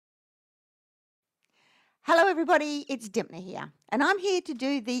Hello, everybody. It's Dipna here, and I'm here to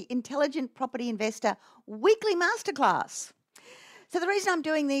do the Intelligent Property Investor Weekly Masterclass. So, the reason I'm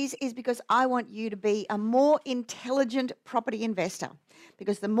doing these is because I want you to be a more intelligent property investor.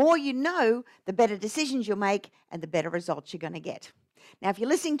 Because the more you know, the better decisions you'll make and the better results you're going to get. Now, if you're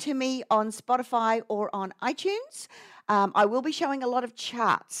listening to me on Spotify or on iTunes, I will be showing a lot of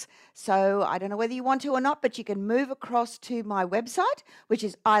charts. So I don't know whether you want to or not, but you can move across to my website, which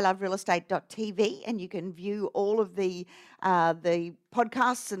is iloverealestate.tv, and you can view all of the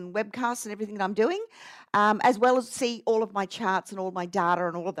podcasts and webcasts and everything that I'm doing, as well as see all of my charts and all my data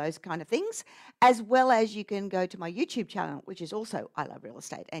and all of those kind of things, as well as you can go to my YouTube channel, which is also I Love Real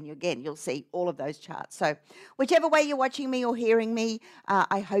Estate, and you'll see all of those charts. So whichever way you're watching me or hearing me,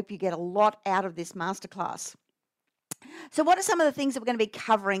 I hope you get a lot out of this masterclass. So what are some of the things that we're going to be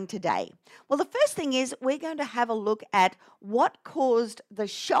covering today? Well, the first thing is we're going to have a look at what caused the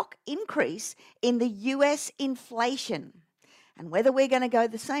shock increase in the US inflation and whether we're going to go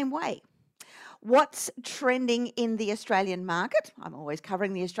the same way. What's trending in the Australian market? I'm always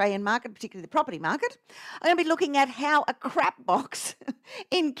covering the Australian market, particularly the property market. I'm going to be looking at how a crap box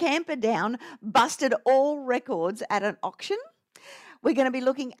in Camperdown busted all records at an auction. We're going to be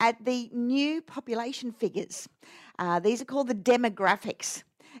looking at the new population figures. These are called the demographics,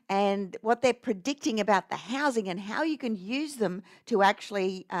 and what they're predicting about the housing and how you can use them to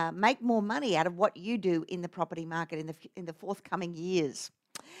actually make more money out of what you do in the property market in the forthcoming years.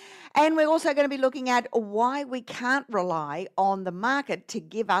 And we're also going to be looking at why we can't rely on the market to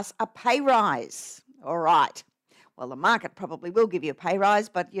give us a pay rise. All right. Well, the market probably will give you a pay rise,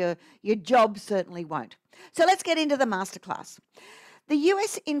 but your job certainly won't. So let's get into the masterclass. The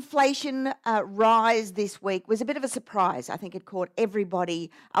US inflation rise this week was a bit of a surprise. I think it caught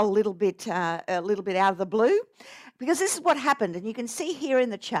everybody a little bit out of the blue, because this is what happened, and you can see here in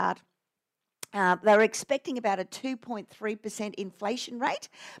the chart. They were expecting about a 2.3% inflation rate,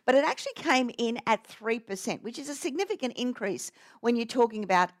 but it actually came in at 3%, which is a significant increase when you're talking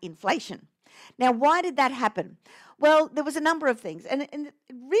about inflation. Now, why did that happen? Well, there was a number of things, and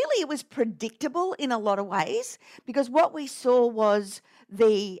really it was predictable in a lot of ways, because what we saw was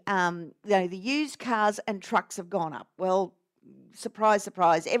the used cars and trucks have gone up. Well, surprise,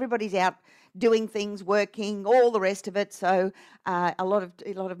 surprise, everybody's out doing things, working, all the rest of it. So a lot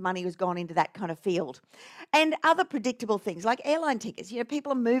of money has gone into that kind of field. And other predictable things like airline tickets.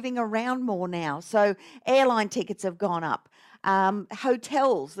 People are moving around more now, so airline tickets have gone up.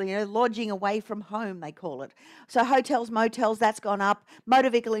 Hotels, lodging away from home, they call it. So hotels, motels, that's gone up. Motor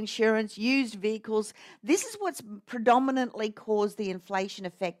vehicle insurance, used vehicles. This is what's predominantly caused the inflation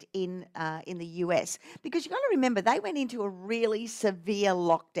effect in the US, because you've got to remember they went into a really severe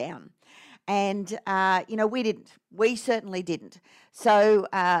lockdown. And, we didn't. We certainly didn't. So,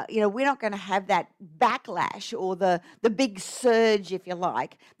 we're not going to have that backlash or the big surge, if you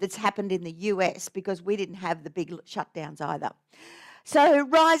like, that's happened in the US, because we didn't have the big shutdowns either. So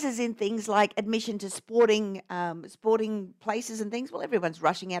rises in things like admission to sporting places and things. Well, everyone's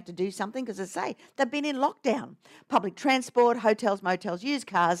rushing out to do something because, as I say, they've been in lockdown. Public transport, hotels, motels, used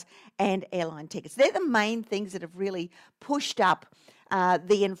cars, and airline tickets. They're the main things that have really pushed up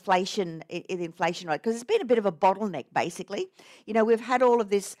the inflation rate, because it's been a bit of a bottleneck, basically. We've had all of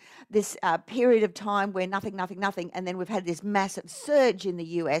this period of time where nothing, and then we've had this massive surge in the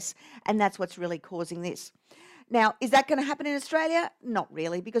US, and that's what's really causing this. Now, is that going to happen in Australia? Not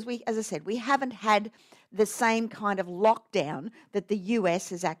really, because as I said, we haven't had the same kind of lockdown that the US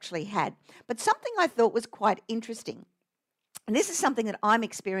has actually had. But something I thought was quite interesting, and this is something that I'm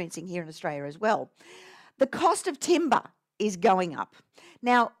experiencing here in Australia as well. The cost of timber is going up.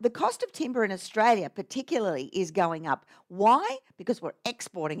 Now, the cost of timber in Australia particularly is going up. Why? Because we're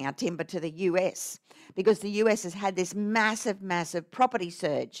exporting our timber to the US, because the US has had this massive property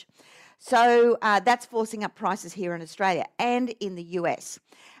surge. So that's forcing up prices here in Australia and in the US.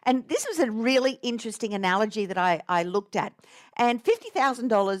 And this was a really interesting analogy that I looked at. And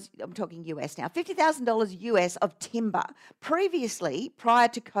 $50,000, I'm talking US now, $50,000 US of timber previously, prior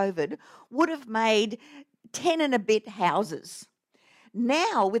to COVID, would have made 10 and a bit houses.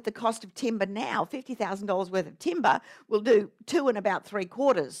 Now, with the cost of timber now, $50,000 worth of timber will do 2 and about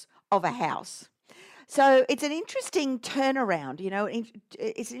 3/4 of a house. So it's an interesting turnaround,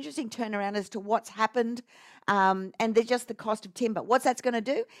 it's an interesting turnaround as to what's happened, and just the cost of timber. What's that's going to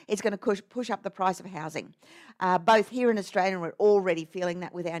do? It's going to push up the price of housing. Both here in Australia, we're already feeling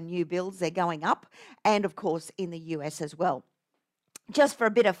that with our new builds, they're going up, and of course in the US as well. Just for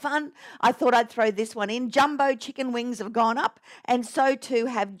a bit of fun, I thought I'd throw this one in. Jumbo chicken wings have gone up, and so too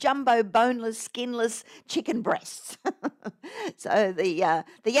have jumbo boneless, skinless chicken breasts. So the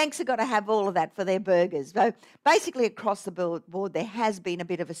Yanks have got to have all of that for their burgers. So basically, across the board, there has been a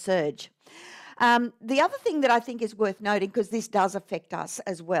bit of a surge. The other thing that I think is worth noting, because this does affect us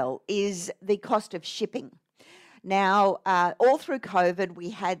as well, is the cost of shipping. Now, all through COVID, we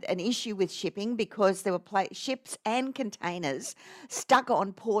had an issue with shipping because there were ships and containers stuck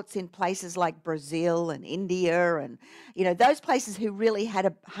on ports in places like Brazil and India and, those places who really had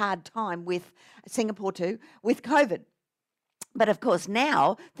a hard time with Singapore too, with COVID. But of course,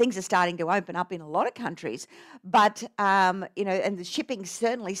 now things are starting to open up in a lot of countries. But and the shipping's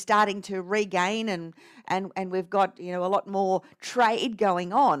certainly starting to regain, and we've got a lot more trade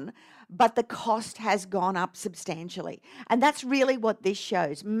going on. But the cost has gone up substantially, and that's really what this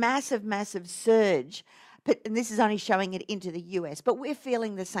shows: massive, massive surge. And this is only showing it into the US, but we're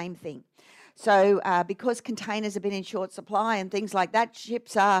feeling the same thing. So because containers have been in short supply and things like that,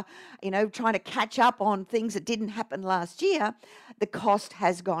 ships are, trying to catch up on things that didn't happen last year, the cost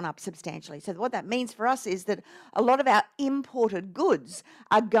has gone up substantially. So what that means for us is that a lot of our imported goods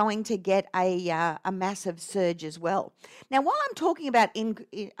are going to get a massive surge as well. Now, while I'm talking about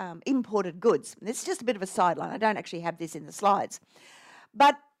imported goods, this is just a bit of a sideline. I don't actually have this in the slides,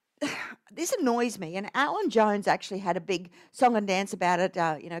 but this annoys me, and Alan Jones actually had a big song and dance about it,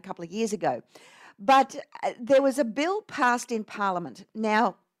 a couple of years ago. But there was a bill passed in Parliament.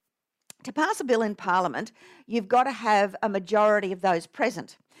 Now, to pass a bill in Parliament, you've got to have a majority of those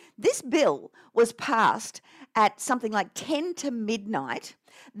present. This bill was passed at something like 10 to midnight.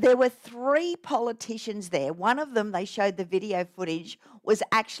 There were 3 politicians there. One of them, they showed the video footage, was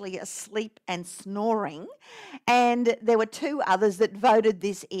actually asleep and snoring. And there were 2 others that voted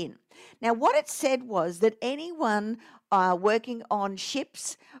this in. Now, what it said was that anyone working on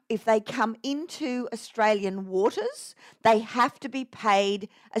ships, if they come into Australian waters, they have to be paid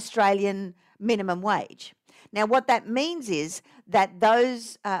Australian minimum wage. Now, what that means is that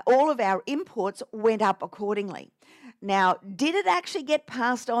those all of our imports went up accordingly. Now, did it actually get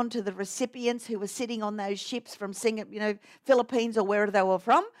passed on to the recipients who were sitting on those ships from Singapore, Philippines or wherever they were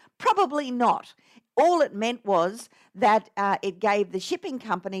from? Probably not. All it meant was that it gave the shipping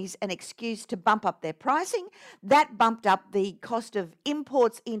companies an excuse to bump up their pricing. That bumped up the cost of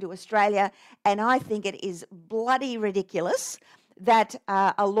imports into Australia, and I think it is bloody ridiculous that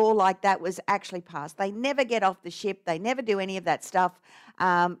a law like that was actually passed. They never get off the ship. They never do any of that stuff.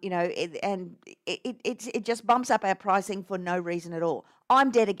 It just bumps up our pricing for no reason at all.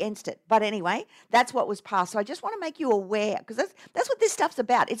 I'm dead against it. But anyway, that's what was passed. So I just want to make you aware, because that's what this stuff's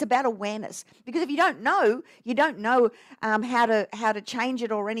about. It's about awareness. Because if you don't know, how to change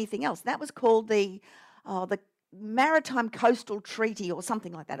it or anything else. That was called the Maritime Coastal Treaty or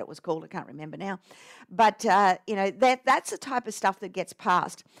something like that it was called. I can't remember now. But, that's the type of stuff that gets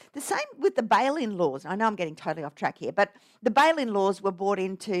passed. The same with the bail-in laws. I know I'm getting totally off track here, but the bail-in laws were brought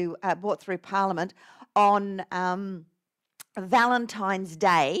through Parliament on Valentine's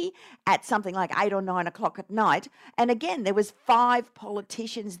Day at something like 8 or 9 o'clock at night. And again, there was 5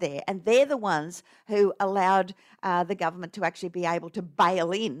 politicians there, and they're the ones who allowed the government to actually be able to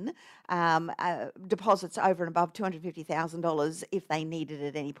bail in deposits over and above $250,000 if they needed it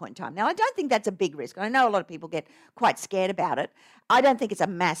at any point in time. Now, I don't think that's a big risk. I know a lot of people get quite scared about it. I don't think it's a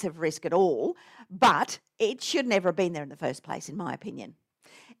massive risk at all, but it should never have been there in the first place, in my opinion.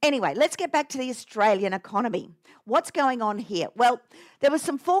 Anyway, let's get back to the Australian economy. What's going on here? Well, there was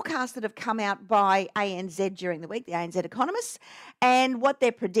some forecasts that have come out by ANZ during the week, the ANZ economists, and what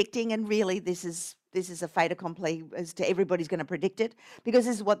they're predicting, and really this is a fait accompli as to everybody's going to predict it, because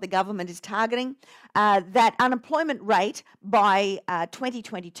this is what the government is targeting, that unemployment rate by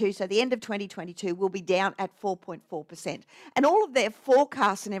 2022, so the end of 2022, will be down at 4.4%. And all of their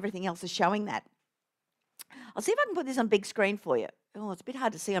forecasts and everything else is showing that. I'll see if I can put this on big screen for you. Oh, it's a bit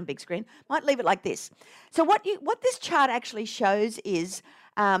hard to see on big screen. Might leave it like this. So what this chart actually shows is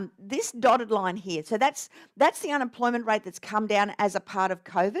this dotted line here. So that's the unemployment rate that's come down as a part of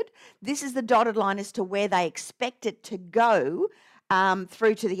COVID. This is the dotted line as to where they expect it to go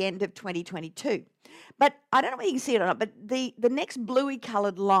through to the end of 2022. But I don't know whether you can see it or not, but the next bluey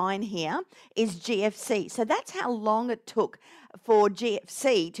coloured line here is GFC. So that's how long it took for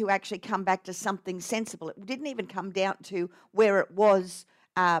GFC to actually come back to something sensible. It didn't even come down to where it was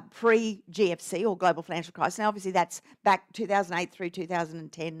pre-GFC or global financial crisis. Now, obviously, that's back 2008 through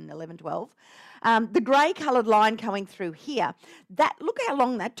 2010, 11, 12. The grey coloured line coming through here, look how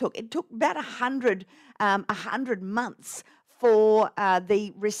long that took. It took about 100 months for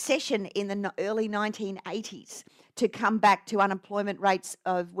the recession in the early 1980s to come back to unemployment rates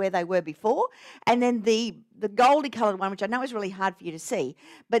of where they were before. And then the goldy coloured one, which I know is really hard for you to see,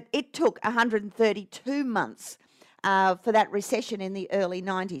 but it took 132 months for that recession in the early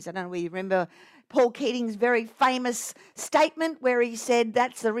 90s. I don't know whether you remember Paul Keating's very famous statement where he said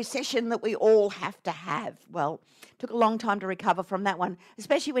that's the recession that we all have to have. Well, it took a long time to recover from that one,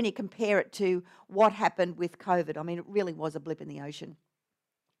 especially when you compare it to what happened with COVID. I mean, it really was a blip in the ocean.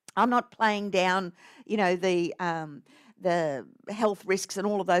 I'm not playing down, the health risks and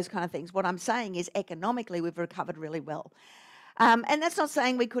all of those kind of things. What I'm saying is economically we've recovered really well. And that's not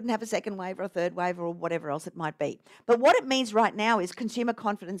saying we couldn't have a second wave or a third wave or whatever else it might be. But what it means right now is consumer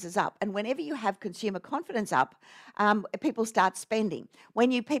confidence is up. And whenever you have consumer confidence up, people start spending.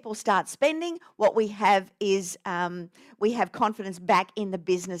 When people start spending, what we have is we have confidence back in the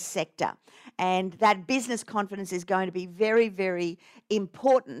business sector. And that business confidence is going to be very, very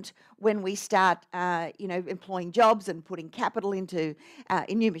important when we start, employing jobs and putting capital into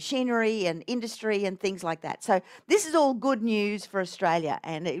in new machinery and industry and things like that. So this is all good news for Australia,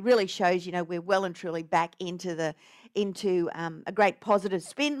 and it really shows, we're well and truly back into a great positive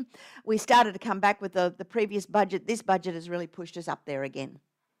spin. We started to come back with the previous budget. This budget has really pushed us up there again.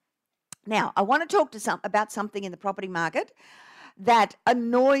 Now, I want to talk about something in the property market that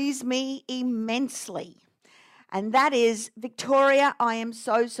annoys me immensely. And that is Victoria. I am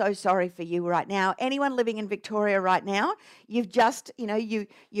so, so sorry for you right now. Anyone living in Victoria right now, you've just,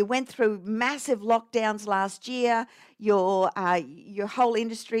 you went through massive lockdowns last year. Your whole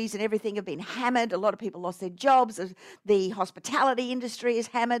industries and everything have been hammered. A lot of people lost their jobs. The hospitality industry is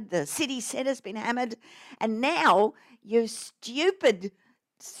hammered. The city centre's been hammered. And now your stupid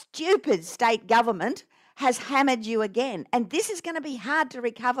state government has hammered you again. And this is going to be hard to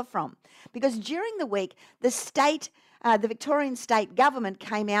recover from, because during the week, the Victorian state government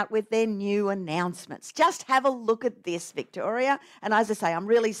came out with their new announcements. Just have a look at this, Victoria. And as I say, I'm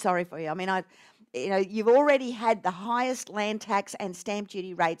really sorry for you. I mean, you've already had the highest land tax and stamp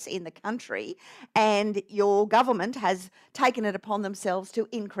duty rates in the country, and your government has taken it upon themselves to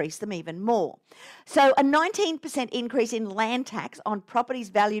increase them even more. So a 19% increase in land tax on properties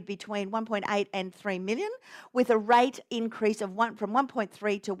valued between 1.8 and 3 million, with a rate increase of from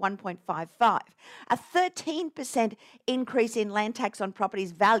 1.3 to 1.55. A 13% increase in land tax on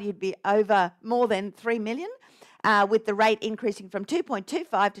properties valued over more than 3 million, with the rate increasing from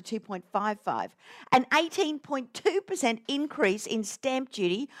 2.25 to 2.55. An 18.2% increase in stamp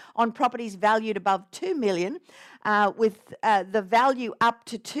duty on properties valued above 2 million, with the value up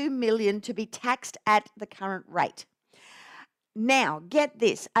to 2 million to be taxed at the current rate. Now, get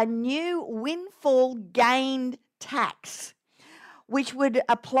this, a new windfall gain tax, which would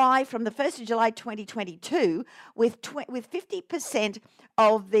apply from the 1st of July 2022 with 50%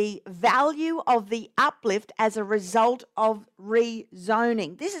 of the value of the uplift as a result of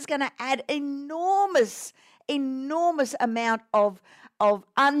rezoning. This is going to add enormous amount of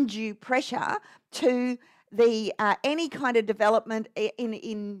undue pressure to the any kind of development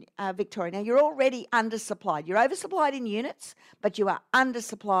in Victoria. Now, you're already undersupplied. You're oversupplied in units, but you are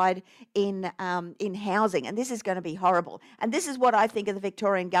undersupplied in housing, and this is going to be horrible. And this is what I think of the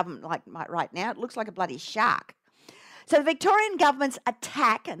Victorian government like right now. It looks like a bloody shark. So the Victorian government's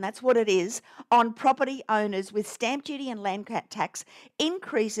attack, and that's what it is, on property owners with stamp duty and land tax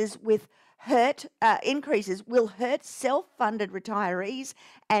increases will hurt self-funded retirees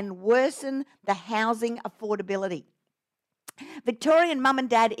and worsen the housing affordability. Victorian mum and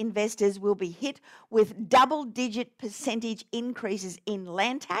dad investors will be hit with double-digit percentage increases in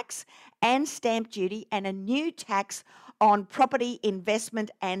land tax and stamp duty, and a new tax on property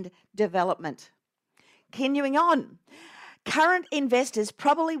investment and development. Continuing on, current investors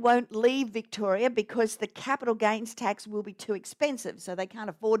probably won't leave Victoria because the capital gains tax will be too expensive, so they can't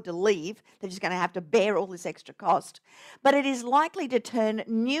afford to leave. They're just going to have to bear all this extra cost. But it is likely to turn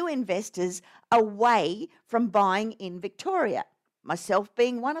new investors away from buying in Victoria, myself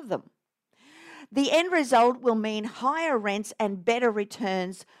being one of them. The end result will mean higher rents and better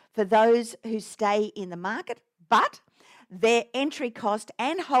returns for those who stay in the market, but their entry cost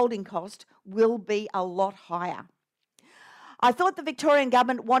and holding cost will be a lot higher. I thought the Victorian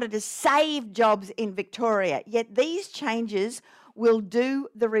government wanted to save jobs in Victoria, yet these changes will do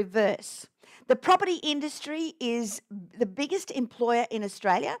the reverse. The property industry is the biggest employer in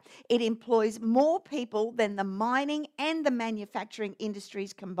Australia. It employs more people than the mining and the manufacturing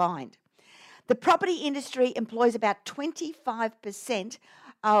industries combined. The property industry employs about 25%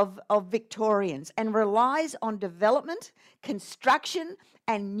 of Victorians and relies on development, construction,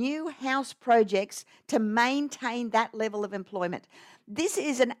 and new house projects to maintain that level of employment. This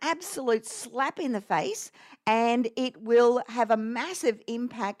is an absolute slap in the face, and it will have a massive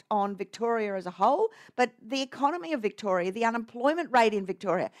impact on Victoria as a whole, but the economy of Victoria, the unemployment rate in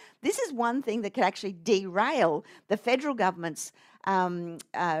Victoria. This is one thing that could actually derail the federal government's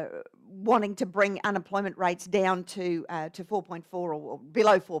wanting to bring unemployment rates down to 4.4 or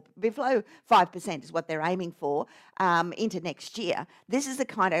below 5% is what they're aiming for into next year. This is the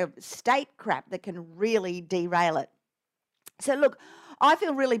kind of state crap that can really derail it. So look, I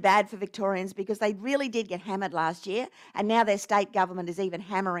feel really bad for Victorians because they really did get hammered last year, and now their state government is even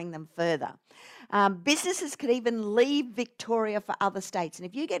hammering them further. Businesses could even leave Victoria for other states. And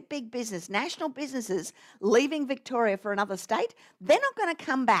if you get big business, national businesses leaving Victoria for another state, they're not going to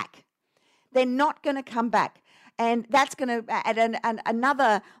come back. They're not going to come back. And that's going to add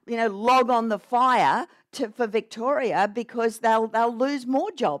another, log on the fire for Victoria, because they'll lose more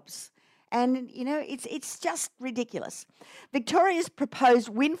jobs. And, it's just ridiculous. Victoria's proposed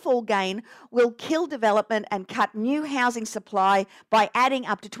windfall gain will kill development and cut new housing supply by adding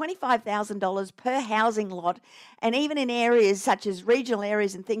up to $25,000 per housing lot. And even in areas such as regional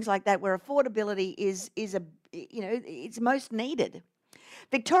areas and things like that, where affordability is it's most needed.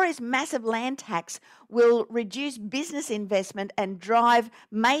 Victoria's massive land tax will reduce business investment and drive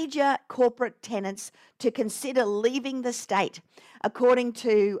major corporate tenants to consider leaving the state, according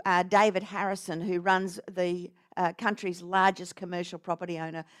to David Harrison, who runs the country's largest commercial property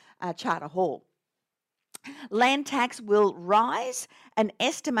owner, Charter Hall. Land tax will raise an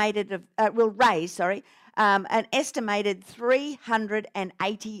estimated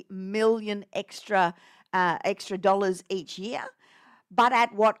 $380 million extra dollars each year. But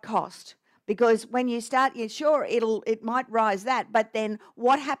at what cost? Because when you start, it might rise that, but then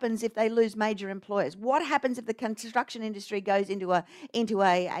what happens if they lose major employers? What happens if the construction industry goes into a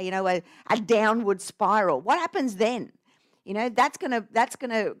downward spiral? What happens then? That's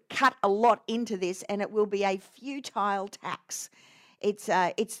gonna cut a lot into this, and it will be a futile tax. It's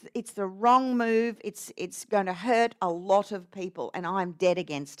the wrong move. It's going to hurt a lot of people, and I'm dead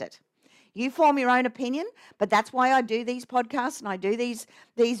against it. You form your own opinion, but that's why I do these podcasts and I do these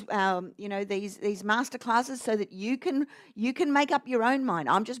master classes, so that you can make up your own mind.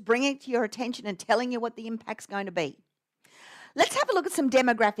 I'm just bringing it to your attention and telling you what the impact's going to be. Let's have a look at some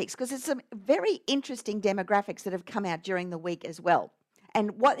demographics, because there's some very interesting demographics that have come out during the week as well,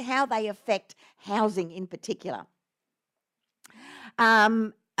 and how they affect housing in particular.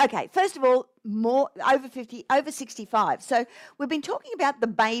 Okay, first of all, more over 65. So we've been talking about the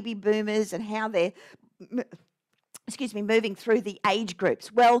baby boomers and how they're, moving through the age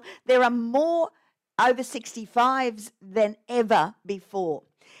groups. Well, there are more over 65s than ever before.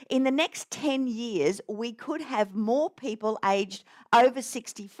 In the next 10 years, we could have more people aged over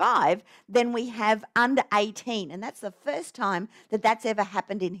 65 than we have under 18, and that's the first time that that's ever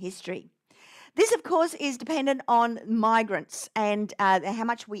happened in history. This, of course, is dependent on migrants and how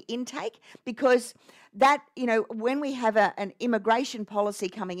much we intake, because that, when we have an immigration policy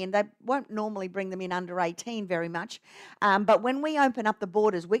coming in, they won't normally bring them in under 18 very much. But when we open up the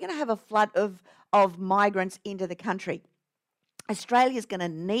borders, we're going to have a flood of migrants into the country. Australia's going to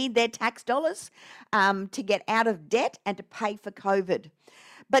need their tax dollars to get out of debt and to pay for COVID.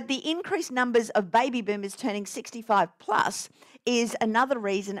 But the increased numbers of baby boomers turning 65 plus is another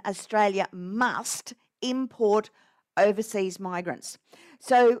reason Australia must import overseas migrants.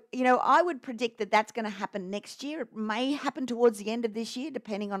 So, I would predict that that's going to happen next year. It may happen towards the end of this year,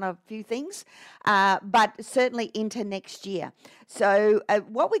 depending on a few things, but certainly into next year. So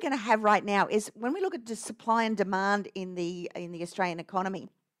what we're going to have right now is, when we look at the supply and demand in the Australian economy,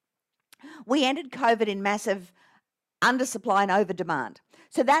 we entered COVID in massive undersupply and over demand.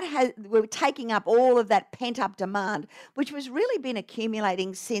 So we're taking up all of that pent-up demand, which was really been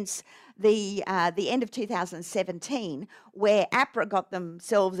accumulating since the end of 2017, where APRA got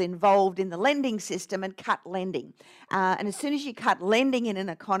themselves involved in the lending system and cut lending. And as soon as you cut lending in an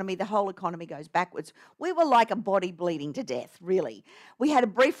economy, the whole economy goes backwards. We were like a body bleeding to death, really. We had a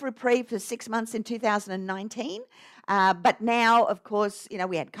brief reprieve for 6 months in 2019, but now, of course,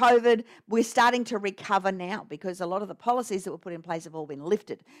 we had COVID. We're starting to recover now, because a lot of the policies that were put in place have all been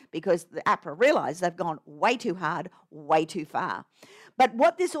lifted, because the APRA realised they've gone way too hard, way too far. But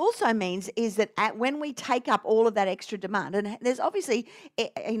what this also means is that when we take up all of that extra demand, and there's obviously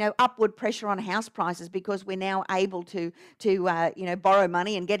upward pressure on house prices because we're now able to borrow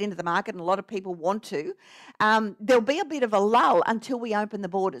money and get into the market, and a lot of people want to. There'll be a bit of a lull until we open the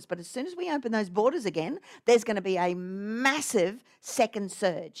borders. But as soon as we open those borders again, there's going to be a massive second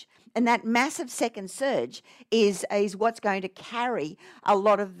surge. And that massive second surge is what's going to carry a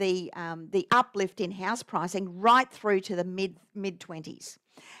lot of the uplift in house pricing right through to the mid-20s.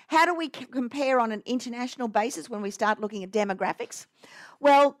 How do we compare on an international basis when we start looking at demographics?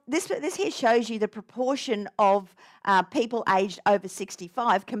 Well, this here shows you the proportion of people aged over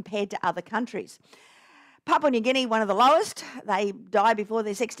 65 compared to other countries. Papua New Guinea, one of the lowest. They die before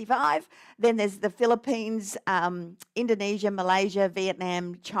they're 65. Then there's the Philippines, Indonesia, Malaysia,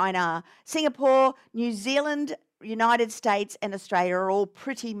 Vietnam, China, Singapore, New Zealand, United States and Australia are all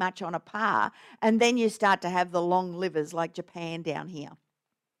pretty much on a par. And then you start to have the long livers like Japan down here.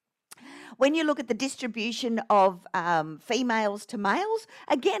 When you look at the distribution of females to males,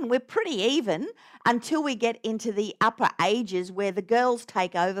 again, we're pretty even until we get into the upper ages where the girls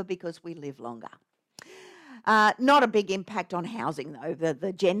take over because we live longer. Not a big impact on housing, though,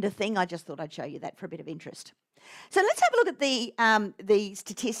 the gender thing. I just thought I'd show you that for a bit of interest. So let's have a look at the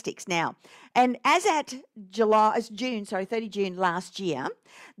statistics now. And as at 30 June last year,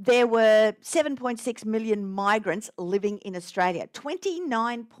 there were 7.6 million migrants living in Australia.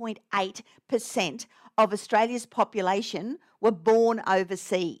 29.8% of Australia's population were born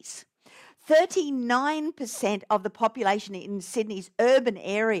overseas. 39% of the population in Sydney's urban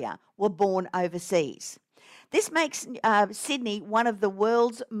area were born overseas. This makes Sydney one of the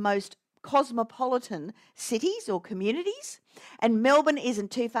world's most cosmopolitan cities or communities, and Melbourne isn't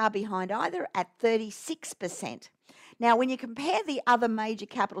too far behind either at 36%. Now, when you compare the other major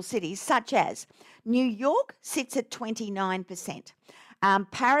capital cities, such as New York sits at 29%,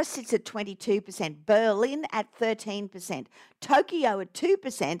 Paris sits at 22%, Berlin at 13%, Tokyo at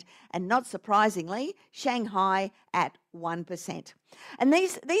 2%, and not surprisingly, Shanghai at 1%. And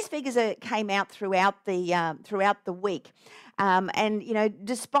these figures came out throughout the week. And, you know,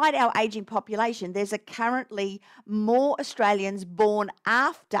 despite our ageing population, there's currently more Australians born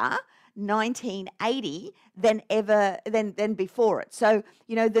after 1980 than before it. So,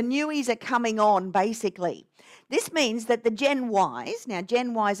 you know, the newies are coming on, basically. This means that the Gen Ys, now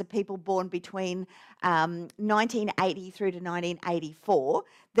Gen Ys are people born between 1980 through to 1984,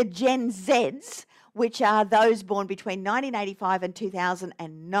 the Gen Zs, which are those born between 1985 and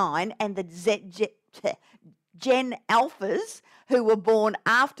 2009, and the Gen Alphas, who were born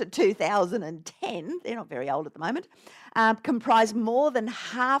after 2010, they're not very old at the moment, comprise more than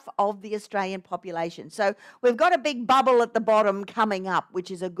half of the Australian population. So we've got a big bubble at the bottom coming up,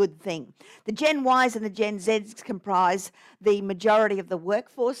 which is a good thing. The Gen Ys and the Gen Zs comprise the majority of the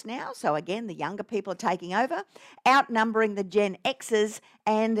workforce now. So again, the younger people are taking over, outnumbering the Gen Xs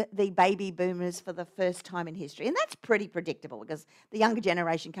and the baby boomers for the first time in history. And that's pretty predictable because the younger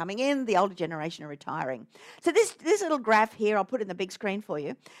generation coming in, the older generation are retiring. So this little graph here, I'll put it in the big screen for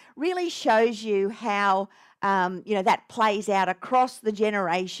you, really shows you how that plays out across the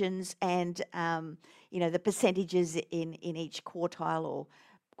generations and, the percentages in each quartile or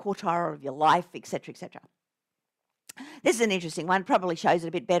quartile of your life, etc., etc. This is an interesting one. Probably shows it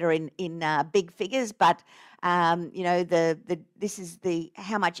a bit better in big figures, but this is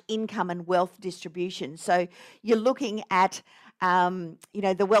how much income and wealth distribution. So you're looking at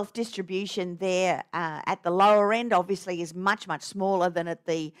the wealth distribution there at the lower end obviously is much, much smaller than at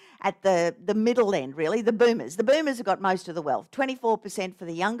the middle end, really, the boomers. The boomers have got most of the wealth, 24% for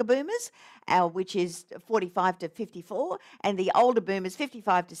the younger boomers, which is 45 to 54, and the older boomers,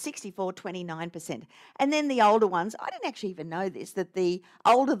 55 to 64, 29%. And then the older ones, I didn't actually even know this, that the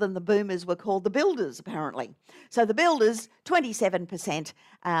older than the boomers were called the builders, apparently. So the builders, 27%,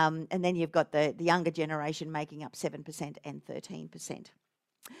 and then you've got the younger generation making up 7% and 13%.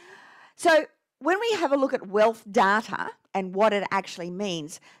 So when we have a look at wealth data and what it actually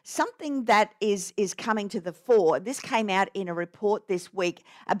means, something that is coming to the fore, this came out in a report this week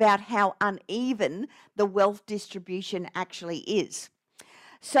about how uneven the wealth distribution actually is.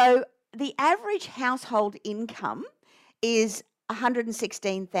 So the average household income is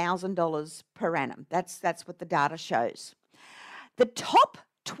 $116,000 per annum. That's what the data shows. The top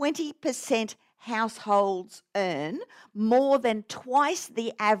 20% households earn more than twice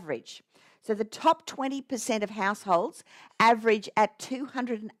the average. So the top 20% of households average at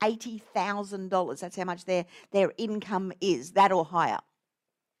 $280,000. That's how much their income is, that or higher.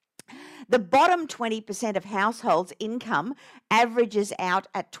 The bottom 20% of households' income averages out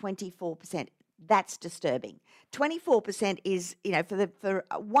at 24%. That's disturbing. 24% is, for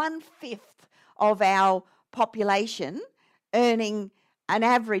 1/5 of our population earning an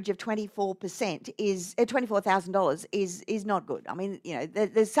average of 24% is $24,000 is not good. I mean,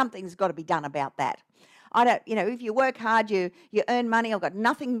 there's something's got to be done about that. I don't, if you work hard, you earn money. I've got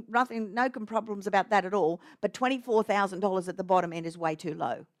nothing, no problems about that at all. But $24,000 at the bottom end is way too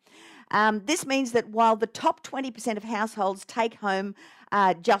low. This means that while the top 20% of households take home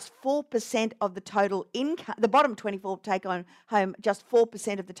just 4% of the total income, the bottom 24 take home just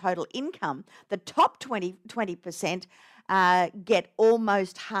 4% of the total income, the top 20% get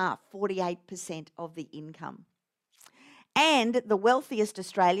almost half, 48% of the income. And the wealthiest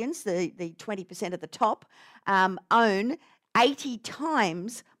Australians, the 20% at the top, own 80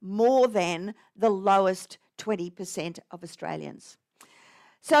 times more than the lowest 20% of Australians.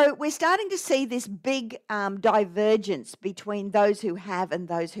 So we're starting to see this big divergence between those who have and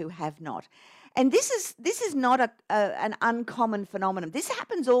those who have not. And this is not an uncommon phenomenon. This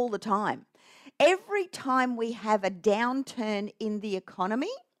happens all the time. Every time we have a downturn in the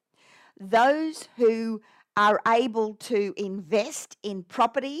economy, those who are able to invest in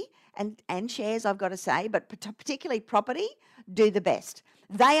property and shares, I've got to say, but particularly property, do the best.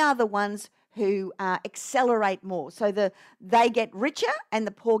 They are the ones who accelerate more. So they get richer and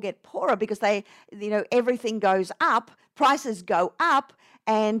the poor get poorer because everything goes up, prices go up,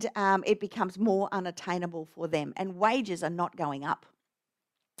 and it becomes more unattainable for them. And wages are not going up.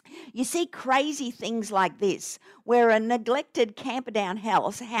 You see crazy things like this, where a neglected Camperdown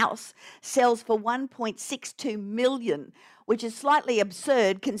house sells for $1.62 million, which is slightly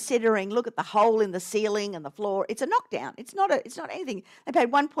absurd considering, look at the hole in the ceiling and the floor. It's a knockdown. It's not anything. They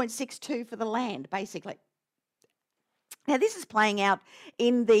paid $1.62 for the land, basically. Now, this is playing out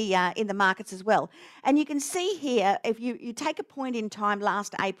in the markets as well. And you can see here, if you take a point in time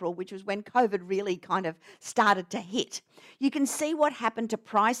last April, which was when COVID really kind of started to hit, you can see what happened to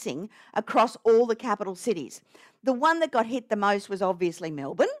pricing across all the capital cities. The one that got hit the most was obviously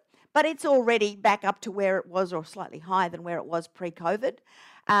Melbourne, but it's already back up to where it was or slightly higher than where it was pre-COVID.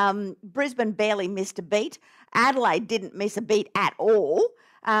 Brisbane barely missed a beat. Adelaide didn't miss a beat at all.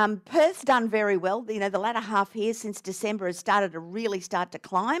 Perth's done very well. The latter half here since December has started to really start to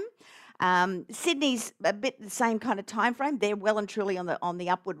climb. Sydney's a bit the same kind of time frame. They're well and truly on the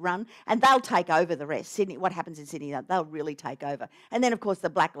upward run, and they'll take over the rest. Sydney, what happens in Sydney, they'll really take over. And then, of course, the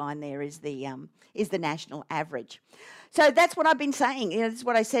black line there is the national average. So that's what I've been saying. This is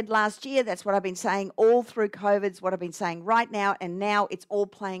what I said last year. That's what I've been saying all through COVID. It's what I've been saying right now, and now it's all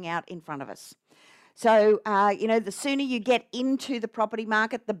playing out in front of us. So, the sooner you get into the property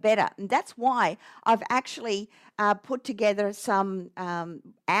market, the better. And that's why I've actually put together some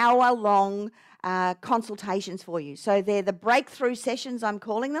hour-long consultations for you. So they're the breakthrough sessions, I'm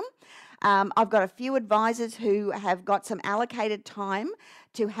calling them. I've got a few advisors who have got some allocated time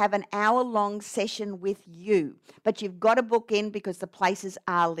to have an hour-long session with you. But you've got to book in because the places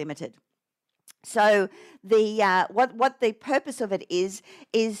are limited. So what the purpose of it is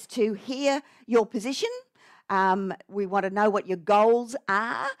to hear your position. We want to know what your goals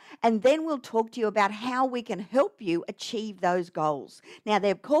are, and then we'll talk to you about how we can help you achieve those goals. Now,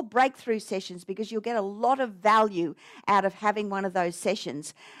 they're called breakthrough sessions because you'll get a lot of value out of having one of those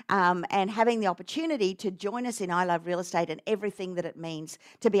sessions and having the opportunity to join us in I Love Real Estate and everything that it means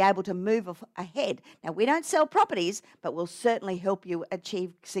to be able to move ahead. Now, we don't sell properties, but we'll certainly help you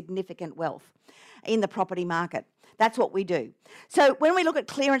achieve significant wealth in the property market. That's what we do. So when we look at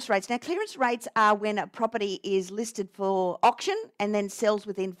clearance rates, now clearance rates are when a property is listed for auction and then sells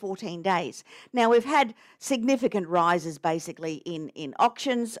within 14 days. Now we've had significant rises basically in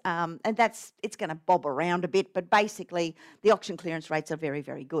auctions, and it's going to bob around a bit, but basically the auction clearance rates are very,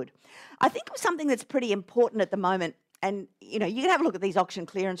 very good. I think something that's pretty important at the moment, and you can have a look at these auction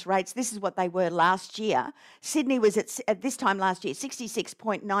clearance rates. This is what they were last year. Sydney was at this time last year,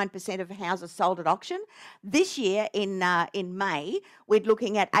 66.9% of houses sold at auction. This year in May, we're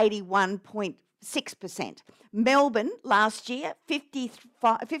looking at 81.6%. Melbourne last year,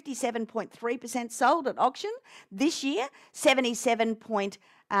 57.3% sold at auction. This year,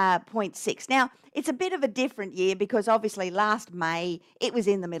 77.6%. Now, it's a bit of a different year because obviously last May, it was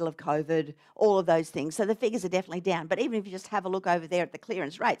in the middle of COVID, all of those things. So the figures are definitely down. But even if you just have a look over there at the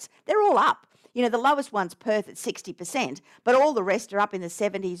clearance rates, they're all up. The lowest one's Perth at 60%, but all the rest are up in the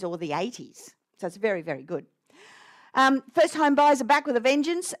 70s or the 80s. So it's very, very good. First home buyers are back with a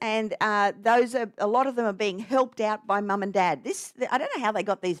vengeance, and a lot of them are being helped out by mum and dad. I don't know how they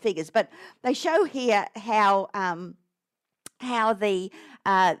got these figures, but they show here how a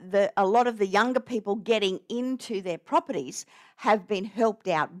lot of the younger people getting into their properties have been helped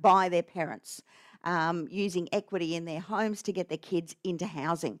out by their parents. Using equity in their homes to get their kids into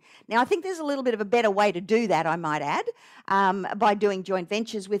housing. Now, I think there's a little bit of a better way to do that, I might add, by doing joint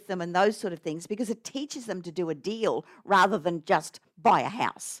ventures with them and those sort of things, because it teaches them to do a deal rather than just buy a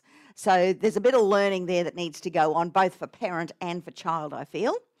house. So there's a bit of learning there that needs to go on, both for parent and for child, I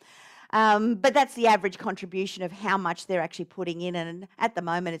feel. But that's the average contribution of how much they're actually putting in, and at the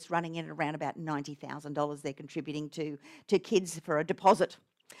moment it's running in at around about $90,000 they're contributing to kids for a deposit.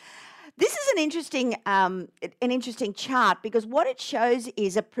 This is an interesting chart, because what it shows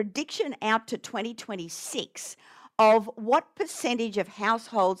is a prediction out to 2026 of what percentage of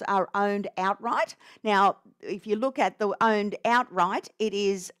households are owned outright. Now, if you look at the owned outright, it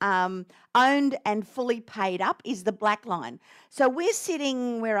is owned and fully paid up is the black line. So we're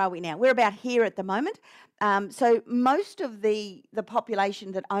sitting, where are we now? We're about here at the moment. So most of the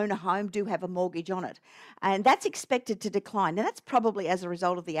population that own a home do have a mortgage on it, and that's expected to decline. Now, that's probably as a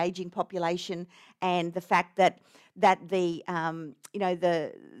result of the ageing population and the fact that the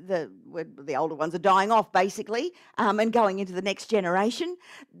older ones are dying off, basically, and going into the next generation.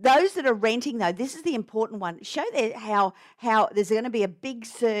 Those that are renting, though, this is the important one. Show there how there's going to be a big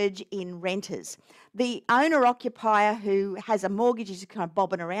surge in renters. The owner-occupier who has a mortgage is kind of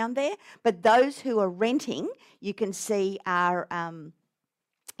bobbing around there, but those who are renting, you can see,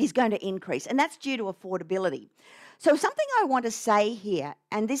 is going to increase, and that's due to affordability. So something I want to say here,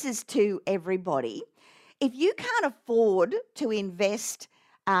 and this is to everybody, if you can't afford to invest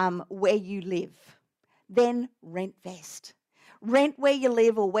where you live, then rent-vest. Rent where you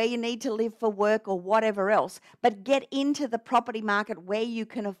live or where you need to live for work or whatever else, but get into the property market where you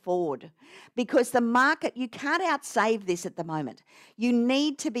can afford, because the market, you can't outsave this at the moment. You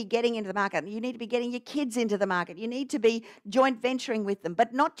need to be getting into the market. You need to be getting your kids into the market. You need to be joint venturing with them,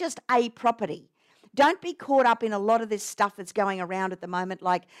 but not just a property. Don't be caught up in a lot of this stuff that's going around at the moment,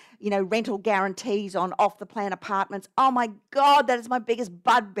 like, rental guarantees on off-the-plan apartments. Oh my God, that is my biggest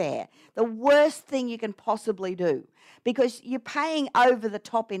bugbear. The worst thing you can possibly do, because you're paying over the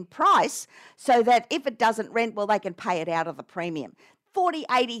top in price so that if it doesn't rent, well, they can pay it out of the premium. $40,000,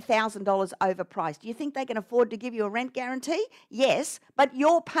 $80,000 overpriced. Do you think they can afford to give you a rent guarantee? Yes, but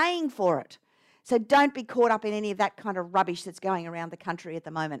you're paying for it. So don't be caught up in any of that kind of rubbish that's going around the country at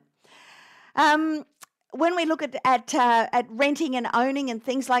the moment. When we look at renting and owning and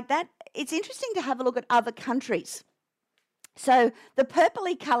things like that, it's interesting to have a look at other countries. So the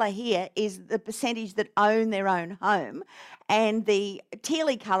purpley colour here is the percentage that own their own home, and the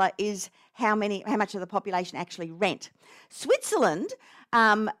tealy colour is how much of the population actually rent. Switzerland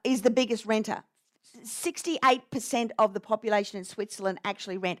is the biggest renter. 68% of the population in Switzerland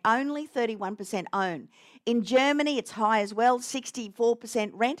actually rent. Only 31% own. In Germany, it's high as well,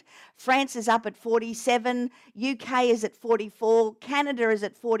 64% rent. France is up at 47. UK is at 44. Canada is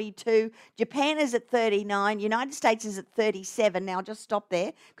at 42. Japan is at 39. United States is at 37. Now, I'll just stop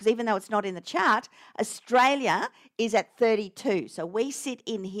there, because even though it's not in the chart, Australia is at 32. So we sit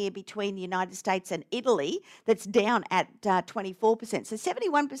in here between the United States and Italy, that's down at 24%. So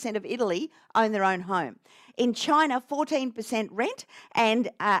 71% of Italy own their own home. In China, 14% rent, and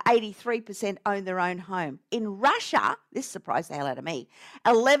 83% own their own home. In Russia, this surprised the hell out of me,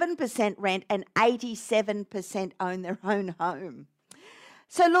 11% rent and 87% own their own home.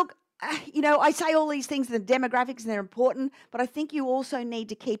 So look, I say all these things, the demographics, and they're important, but I think you also need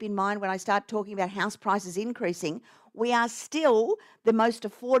to keep in mind when I start talking about house prices increasing, we are still the most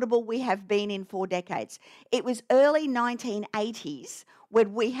affordable we have been in 4 decades. It was early 1980s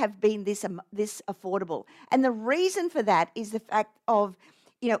when we have been this affordable. And the reason for that is the fact of,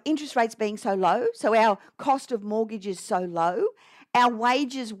 interest rates being so low, so our cost of mortgage is so low, our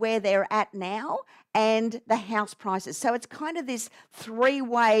wages where they're at now, and the house prices. So it's kind of this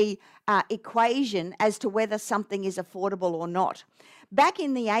three-way equation as to whether something is affordable or not. Back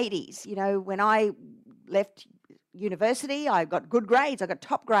in the 80s, when I left university, I got good grades, I got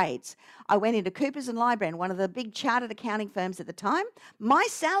top grades. I went into Coopers and Lybrand, one of the big chartered accounting firms at the time. My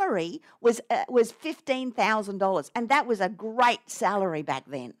salary was $15,000, and that was a great salary back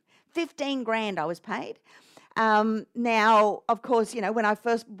then. 15 grand I was paid. Now, of course, when I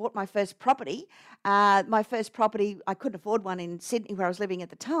first bought my first property, I couldn't afford one in Sydney where I was living at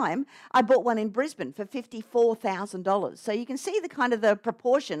the time. I bought one in Brisbane for $54,000. So you can see the kind of the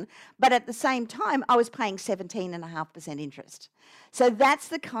proportion, but at the same time, I was paying 17.5% interest. So that's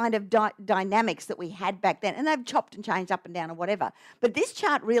the kind of dynamics that we had back then. And they've chopped and changed up and down or whatever. But this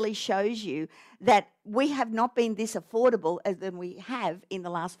chart really shows you that we have not been this affordable as than we have in the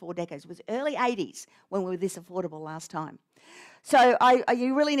last 4 decades. It was early 80s when we were this affordable last time. So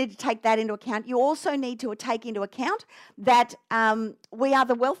you really need to take that into account. You also need to take into account that we are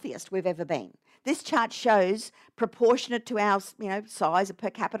the wealthiest we've ever been. This chart shows proportionate to our size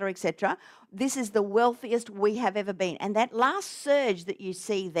per capita, etc. This is the wealthiest we have ever been. And that last surge that you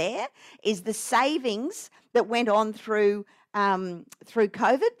see there is the savings that went on through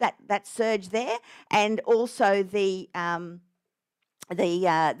COVID, that surge there, and also the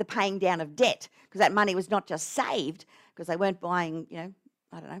paying down of debt, because that money was not just saved because they weren't buying,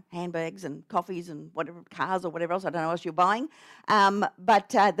 I don't know, handbags and coffees and whatever, cars or whatever else, I don't know what else you're buying, but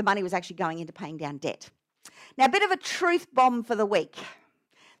the money was actually going into paying down debt. Now, a bit of a truth bomb for the week.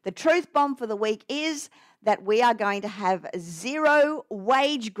 The truth bomb for the week is that we are going to have zero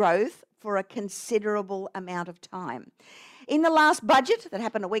wage growth for a considerable amount of time. In the last budget that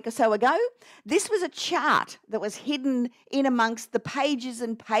happened a week or so ago, this was a chart that was hidden in amongst the pages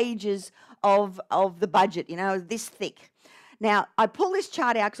and pages of the budget, this thick. Now, I pull this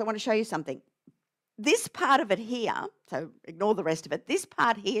chart out because I want to show you something. This part of it here, so ignore the rest of it, this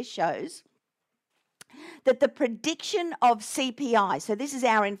part here shows that the prediction of CPI, so this is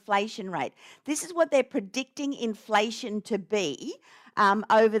our inflation rate, this is what they're predicting inflation to be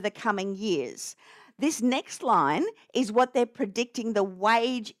over the coming years. This next line is what they're predicting the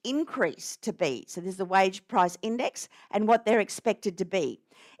wage increase to be. So this is the wage price index and what they're expected to be.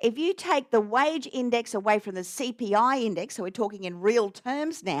 If you take the wage index away from the CPI index, so we're talking in real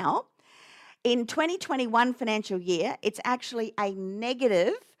terms now, in 2021 financial year, it's actually a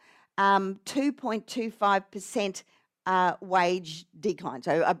negative 2.25% wage decline.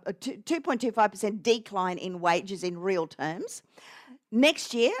 So a 2.25% decline in wages in real terms.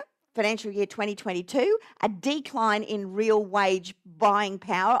 Next year, financial year 2022, a decline in real wage buying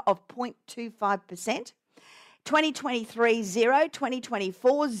power of 0.25%. 2023, 0,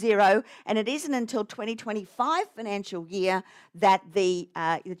 2024, 0, and it isn't until 2025 financial year that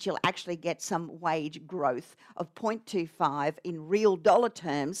that you'll actually get some wage growth of 0.25 in real dollar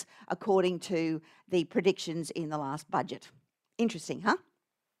terms, according to the predictions in the last budget. Interesting, huh?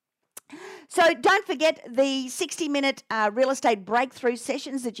 So don't forget the 60-minute real estate breakthrough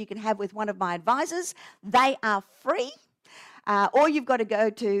sessions that you can have with one of my advisors. They are free. All you've got to go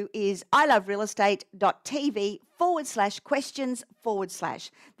to is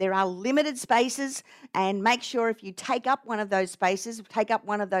iloverealestate.tv/questions/. There are limited spaces, and make sure if you take up one of those spaces, take up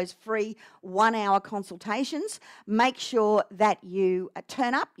one of those free 1-hour consultations, make sure that you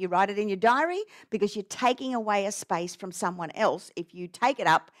turn up, you write it in your diary, because you're taking away a space from someone else if you take it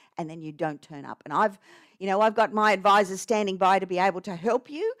up and then you don't turn up. And I've got my advisors standing by to be able to help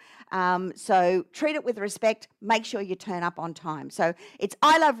you. So treat it with respect. Make sure you turn up on time. So it's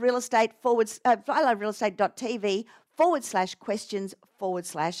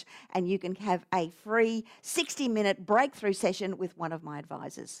iloverealestate.tv/questions/, and you can have a free 60-minute breakthrough session with one of my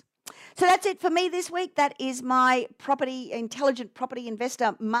advisors. So that's it for me this week. That is my Intelligent Property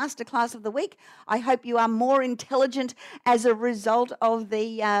Investor Masterclass of the week. I hope you are more intelligent as a result of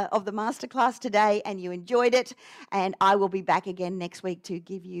the masterclass today, and you enjoyed it. And I will be back again next week to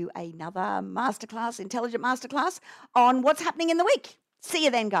give you another masterclass, intelligent masterclass, on what's happening in the week. See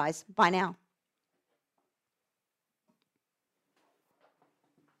you then, guys. Bye now.